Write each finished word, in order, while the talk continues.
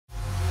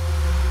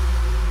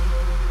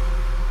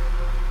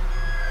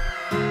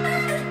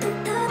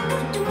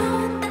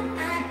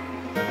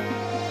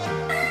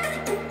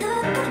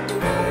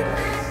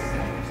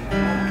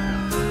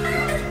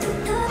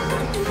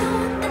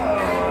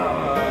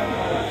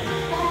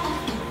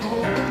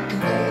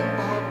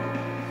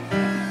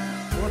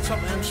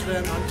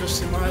Amsterdam. I'm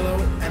Jessey Mylo,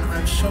 and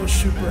I'm so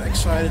super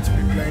excited to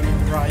be playing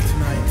in the Ride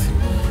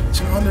tonight. It's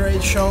an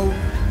underage show.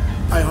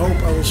 I hope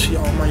I will see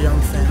all my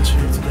young fans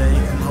here today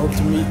and hope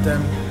to meet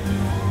them.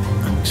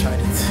 I'm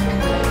excited.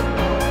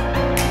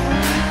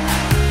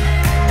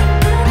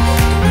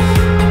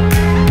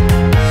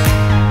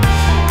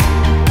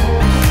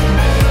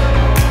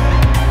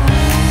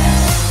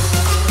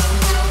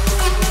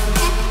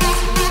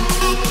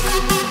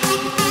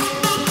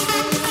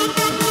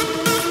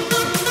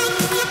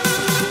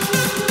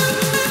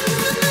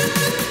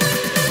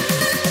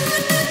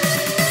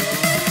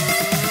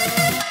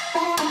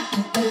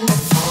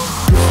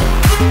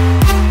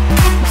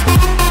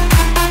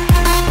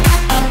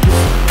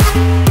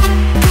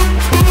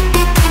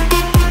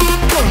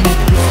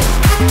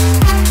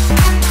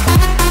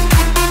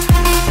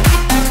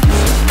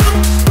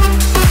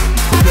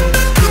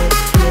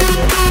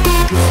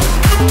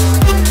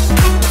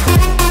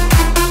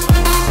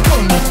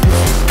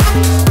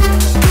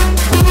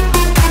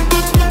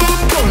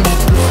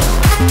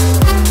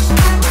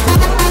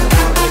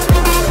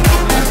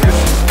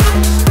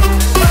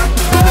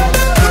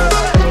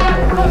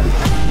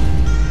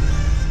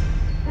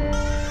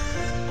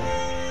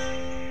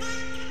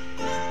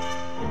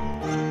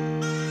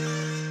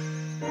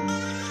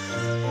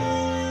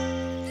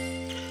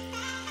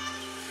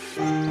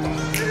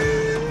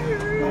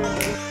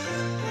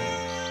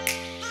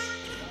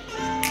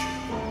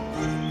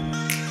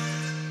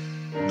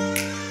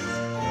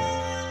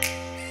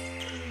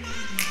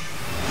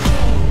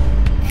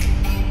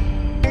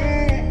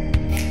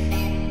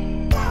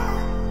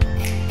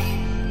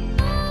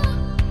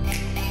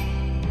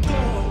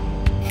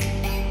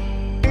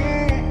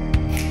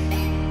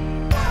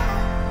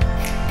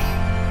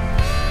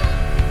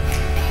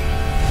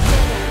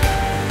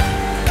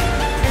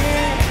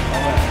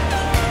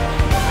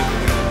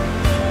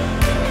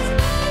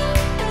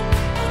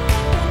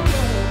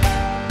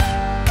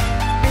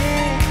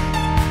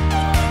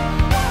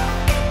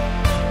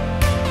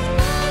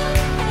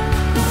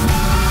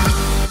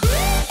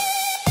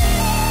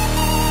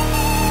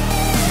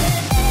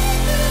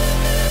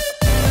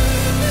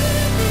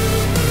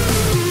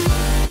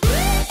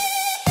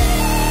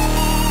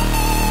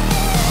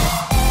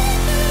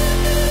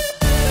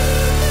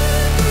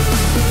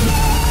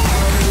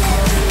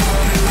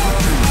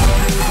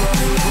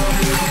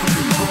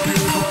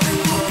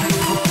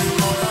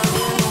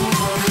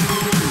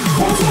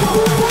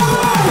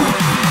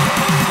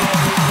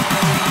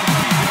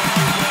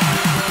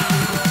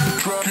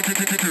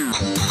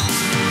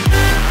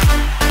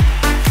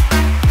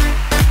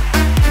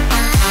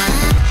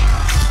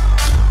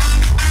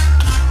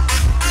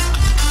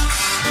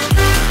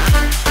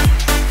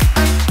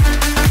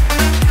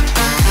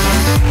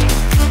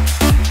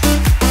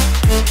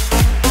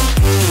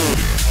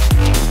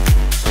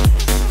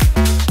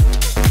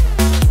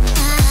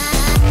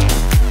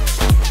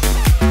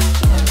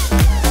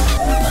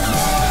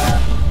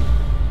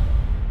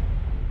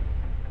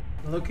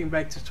 Looking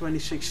back to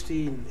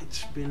 2016,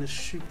 it's been a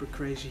super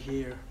crazy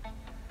year.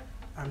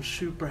 I'm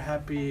super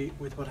happy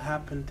with what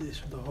happened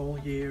the whole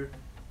year.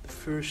 The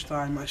first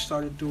time I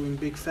started doing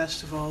big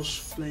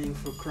festivals, playing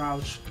for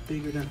crowds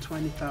bigger than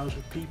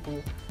 20,000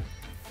 people.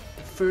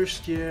 The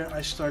first year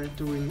I started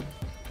doing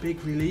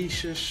big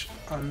releases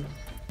on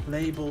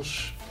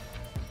labels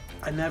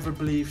I never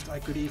believed I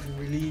could even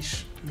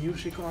release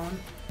music on.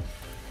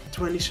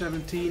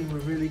 2017, we're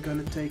really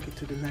gonna take it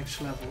to the next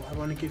level. I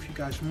want to give you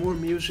guys more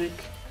music.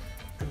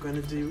 I'm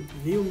gonna do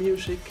new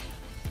music,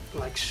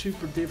 like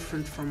super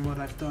different from what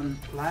I've done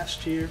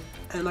last year.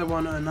 And I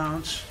want to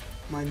announce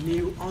my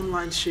new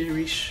online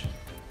series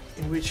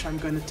in which I'm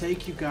gonna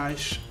take you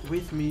guys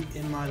with me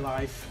in my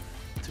life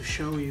to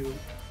show you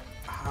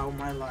how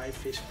my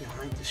life is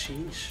behind the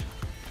scenes.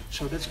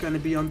 So that's gonna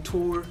be on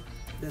tour,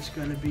 that's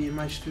gonna be in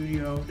my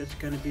studio, that's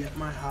gonna be at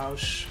my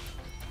house,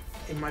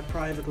 in my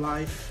private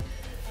life,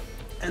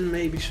 and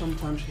maybe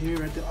sometimes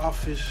here at the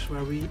office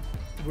where we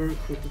work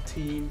with the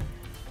team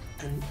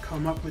and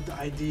come up with the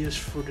ideas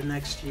for the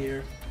next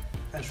year,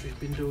 as we've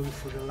been doing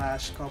for the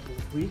last couple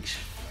of weeks.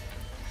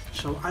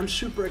 So I'm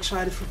super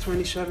excited for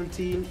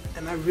 2017,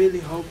 and I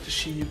really hope to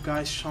see you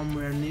guys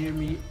somewhere near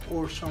me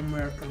or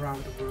somewhere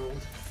around the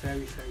world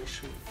very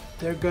soon.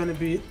 There are gonna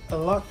be a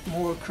lot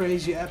more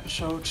crazy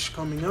episodes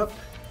coming up,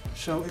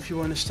 so if you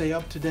want to stay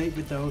up to date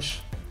with those,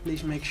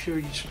 please make sure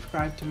you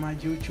subscribe to my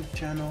YouTube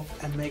channel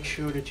and make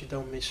sure that you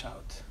don't miss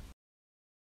out.